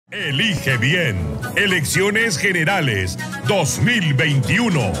Elige bien. Elecciones Generales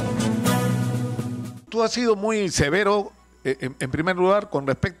 2021. Tú has sido muy severo, en primer lugar, con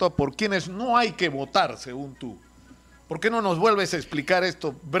respecto a por quienes no hay que votar, según tú. ¿Por qué no nos vuelves a explicar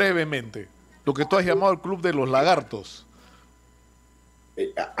esto brevemente? Lo que tú has llamado el Club de los Lagartos.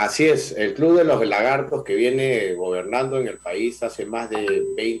 Así es, el Club de los Lagartos que viene gobernando en el país hace más de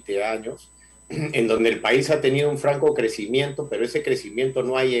 20 años, en donde el país ha tenido un franco crecimiento, pero ese crecimiento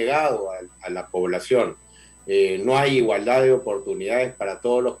no ha llegado a la población. No hay igualdad de oportunidades para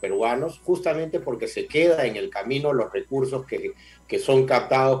todos los peruanos, justamente porque se queda en el camino los recursos que son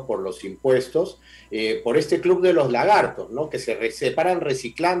captados por los impuestos, por este Club de los Lagartos, ¿no? Que se paran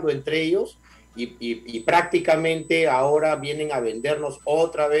reciclando entre ellos y prácticamente ahora vienen a vendernos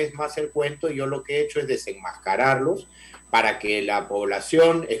otra vez más el cuento, y yo lo que he hecho es desenmascararlos para que la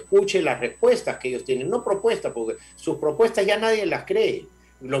población escuche las respuestas que ellos tienen, no propuestas, porque sus propuestas ya nadie las cree.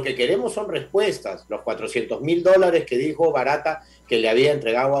 Lo que queremos son respuestas, los $400.000 que dijo Barata que le había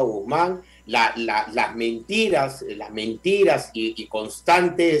entregado a Guzmán, las mentiras y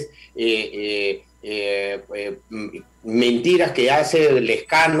constantes mentiras que hace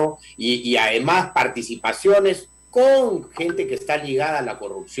Lescano y además participaciones con gente que está ligada a la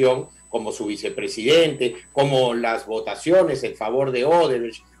corrupción, como su vicepresidente, como las votaciones en favor de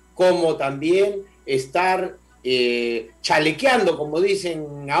Odebrecht, como también estar chalequeando, como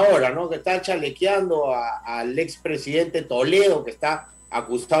dicen ahora, ¿no? Que está chalequeando al expresidente Toledo, que está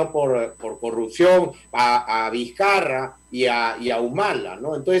acusado por corrupción, a Vizcarra y a Humala,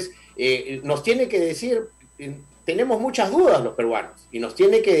 ¿no? Entonces, nos tiene que decir, tenemos muchas dudas los peruanos, y nos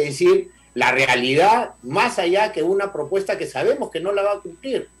tiene que decir la realidad, más allá que una propuesta que sabemos que no la va a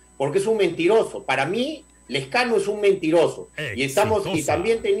cumplir, porque es un mentiroso. Para mí, Lescano es un mentiroso. Y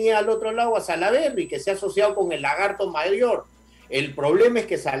también tenía al otro lado a Salaverry, que se ha asociado con el lagarto mayor. El problema es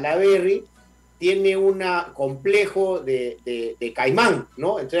que Salaverry tiene un complejo de caimán,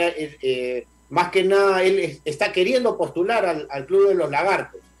 ¿no? Entonces, más que nada, él está queriendo postular al Club de los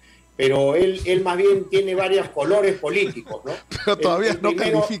Lagartos, pero él más bien tiene varios colores políticos, ¿no? Pero todavía no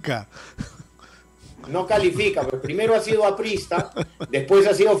califica. No califica, pero primero ha sido aprista, después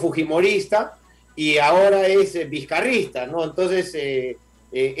ha sido fujimorista, y ahora es vizcarrista, ¿no? Entonces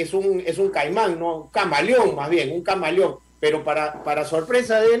es un caimán, ¿no? Un camaleón, más bien, un camaleón. Pero para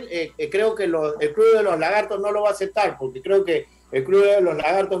sorpresa de él, creo que el Club de los Lagartos no lo va a aceptar, porque creo que el Club de los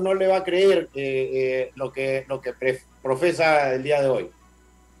Lagartos no le va a creer lo que profesa el día de hoy.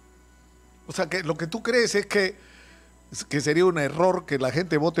 O sea, que lo que tú crees es que sería un error que la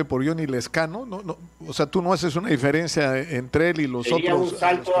gente vote por Johnny Lescano, ¿no? O sea, tú no haces una diferencia entre él y los otros. Sería un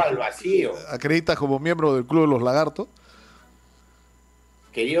salto al vacío. ¿Acreditas como miembro del Club de los Lagartos?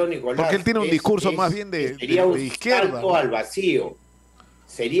 Querido Nicolás, porque él tiene un discurso más bien de izquierda. Salto al vacío.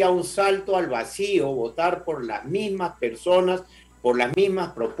 Sería un salto al vacío votar por las mismas personas, por las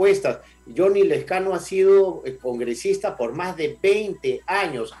mismas propuestas. Johnny Lescano ha sido congresista por más de 20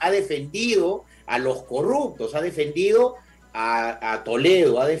 años, ha defendido a los corruptos, ha defendido a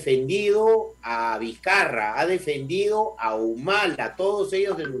Toledo, ha defendido a Vizcarra, ha defendido a Humala, todos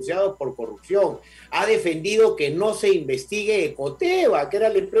ellos denunciados por corrupción, ha defendido que no se investigue Ecoteva, que era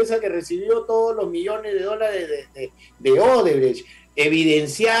la empresa que recibió todos los millones de dólares de Odebrecht,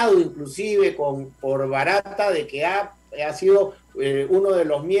 evidenciado inclusive por Barata de que ha sido uno de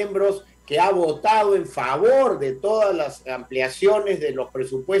los miembros que ha votado en favor de todas las ampliaciones de los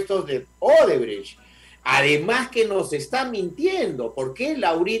presupuestos de Odebrecht. Además que nos está mintiendo, porque él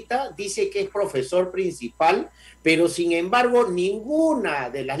ahorita dice que es profesor principal, pero sin embargo ninguna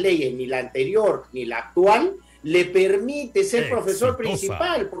de las leyes, ni la anterior ni la actual, le permite ser profesor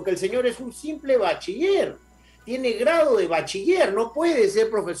principal, porque el señor es un simple bachiller. Tiene grado de bachiller, no puede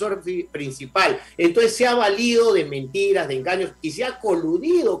ser profesor principal. Entonces se ha valido de mentiras, de engaños, y se ha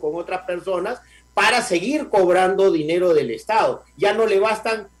coludido con otras personas para seguir cobrando dinero del Estado. Ya no le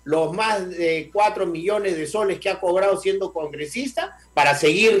bastan los más de 4 millones de soles que ha cobrado siendo congresista para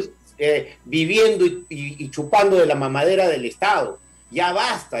seguir viviendo y chupando de la mamadera del Estado. Ya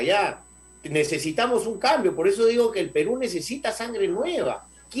basta, ya. Necesitamos un cambio. Por eso digo que el Perú necesita sangre nueva.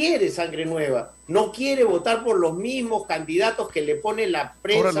 Quiere sangre nueva, no quiere votar por los mismos candidatos que le pone la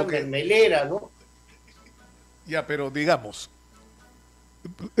prensa mermelera, ¿no? Ya, pero digamos,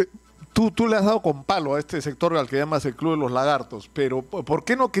 tú le has dado con palo a este sector al que llamas el Club de los Lagartos, pero ¿por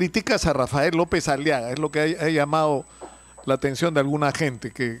qué no criticas a Rafael López Aliaga? Es lo que ha llamado la atención de alguna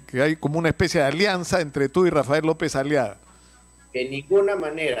gente, que hay como una especie de alianza entre tú y Rafael López Aliaga. de ninguna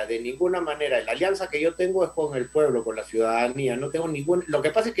manera, de ninguna manera. La alianza que yo tengo es con el pueblo, con la ciudadanía. No tengo ningún. Lo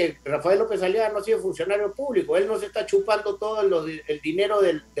que pasa es que Rafael López Aliaga no ha sido funcionario público. Él no se está chupando todo el dinero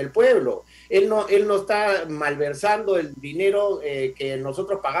del pueblo. Él no está malversando el dinero que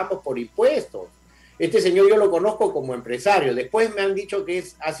nosotros pagamos por impuestos. Este señor yo lo conozco como empresario. Después me han dicho que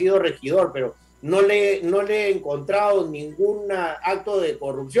ha sido regidor, pero no le he encontrado ningún acto de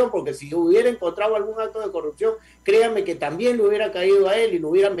corrupción, porque si hubiera encontrado algún acto de corrupción, créanme que también le hubiera caído a él y lo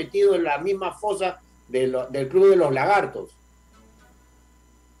hubieran metido en la misma fosa del Club de los Lagartos.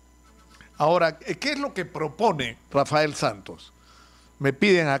 Ahora, ¿qué es lo que propone Rafael Santos? Me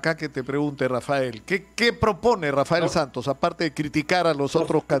piden acá que te pregunte, Rafael, ¿qué propone Rafael Santos, aparte de criticar a los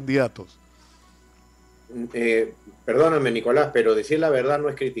otros candidatos? Perdóname, Nicolás, pero decir la verdad no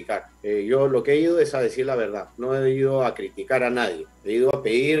es criticar. Yo lo que he ido es a decir la verdad, no he ido a criticar a nadie. He ido a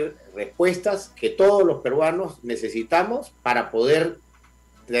pedir respuestas que todos los peruanos necesitamos para poder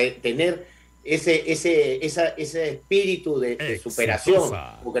tener ese espíritu de superación,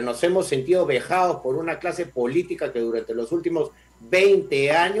 porque nos hemos sentido vejados por una clase política que durante los últimos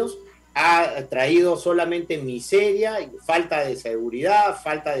 20 años ha traído solamente miseria, falta de seguridad,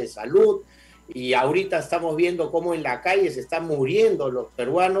 falta de salud. Y ahorita estamos viendo cómo en la calle se están muriendo los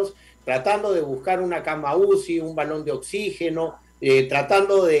peruanos tratando de buscar una cama UCI, un balón de oxígeno,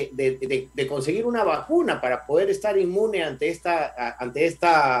 tratando de conseguir una vacuna para poder estar inmune ante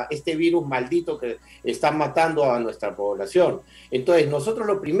este virus maldito que está matando a nuestra población. Entonces, nosotros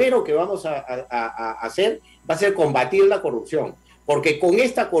lo primero que vamos a hacer va a ser combatir la corrupción. Porque con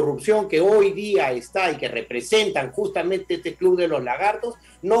esta corrupción que hoy día está y que representan justamente este Club de los Lagartos,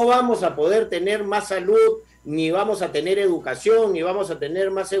 no vamos a poder tener más salud, ni vamos a tener educación, ni vamos a tener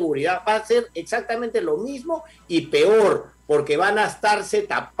más seguridad. Va a ser exactamente lo mismo y peor, porque van a estarse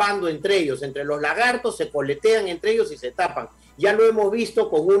tapando entre ellos. Entre los lagartos se coletean entre ellos y se tapan. Ya lo hemos visto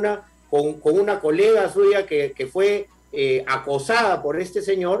con una colega suya que fue acosada por este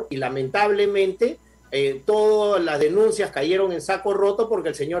señor y lamentablemente todas las denuncias cayeron en saco roto porque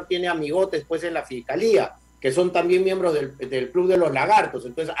el señor tiene amigotes pues en la fiscalía, que son también miembros del Club de los Lagartos.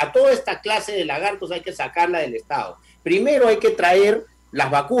 Entonces, a toda esta clase de lagartos hay que sacarla del Estado. Primero hay que traer las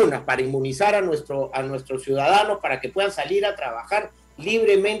vacunas para inmunizar a nuestros ciudadanos, para que puedan salir a trabajar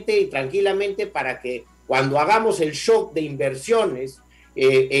libremente y tranquilamente, para que cuando hagamos el shock de inversiones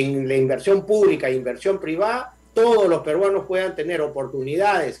en la inversión pública e inversión privada, todos los peruanos puedan tener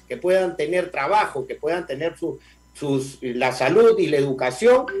oportunidades, que puedan tener trabajo, que puedan tener la salud y la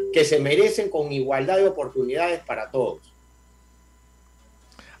educación que se merecen con igualdad de oportunidades para todos.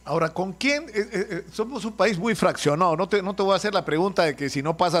 Ahora, ¿con quién? Somos un país muy fraccionado. No te voy a hacer la pregunta de que si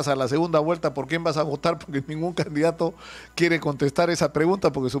no pasas a la segunda vuelta, ¿por quién vas a votar? Porque ningún candidato quiere contestar esa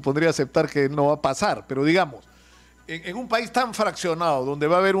pregunta porque supondría aceptar que no va a pasar. Pero digamos, en un país tan fraccionado, donde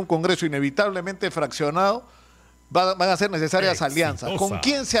va a haber un Congreso inevitablemente fraccionado, van a ser necesarias alianzas. ¿Con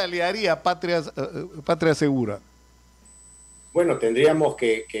quién se aliaría Patria Segura? Bueno, tendríamos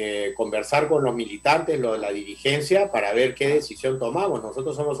que conversar con los militantes, la dirigencia, para ver qué decisión tomamos.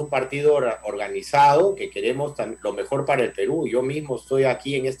 Nosotros somos un partido organizado que queremos lo mejor para el Perú. Yo mismo estoy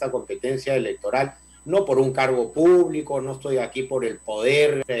aquí en esta competencia electoral, no por un cargo público, no estoy aquí por el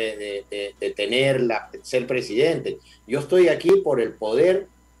poder de ser presidente. Yo estoy aquí por el poder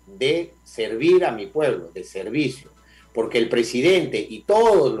de servir a mi pueblo, de servicio, porque el presidente y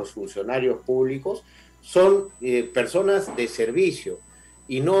todos los funcionarios públicos son personas de servicio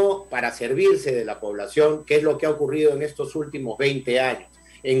y no para servirse de la población, que es lo que ha ocurrido en estos últimos 20 años,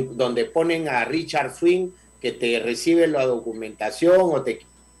 en donde ponen a Richard Swing que te recibe la documentación o te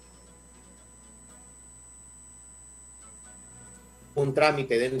un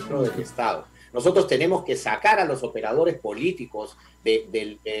trámite dentro del Estado. Nosotros tenemos que sacar a los operadores políticos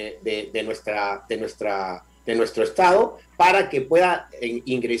de nuestro Estado para que pueda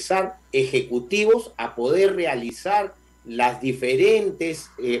ingresar ejecutivos a poder realizar las diferentes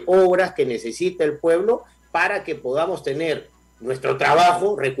obras que necesita el pueblo para que podamos tener nuestro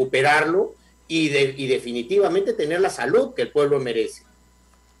trabajo, recuperarlo y definitivamente tener la salud que el pueblo merece.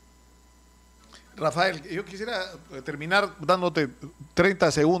 Rafael, yo quisiera terminar dándote 30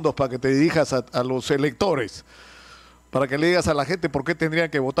 segundos para que te dirijas a los electores, para que le digas a la gente por qué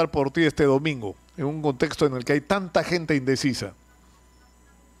tendrían que votar por ti este domingo, en un contexto en el que hay tanta gente indecisa.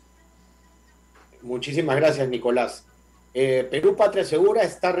 Muchísimas gracias, Nicolás. Perú Patria Segura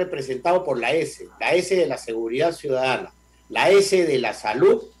está representado por la S de la seguridad ciudadana, la S de la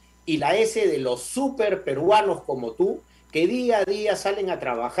salud y la S de los super peruanos como tú, que día a día salen a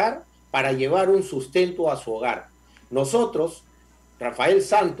trabajar para llevar un sustento a su hogar. Nosotros, Rafael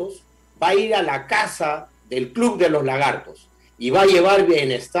Santos, va a ir a la casa del Club de los Lagartos y va a llevar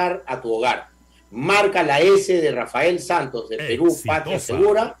bienestar a tu hogar. Marca la S de Rafael Santos de Perú Patria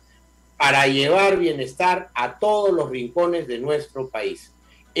Segura para llevar bienestar a todos los rincones de nuestro país.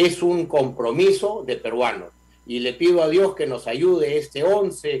 Es un compromiso de peruanos y le pido a Dios que nos ayude este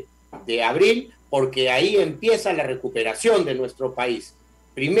 11 de abril, porque ahí empieza la recuperación de nuestro país.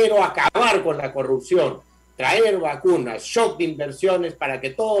 Primero, acabar con la corrupción, traer vacunas, shock de inversiones para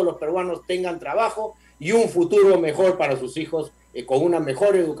que todos los peruanos tengan trabajo y un futuro mejor para sus hijos, con una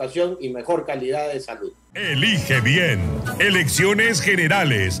mejor educación y mejor calidad de salud. Elige bien. Elecciones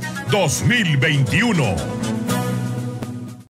Generales 2021.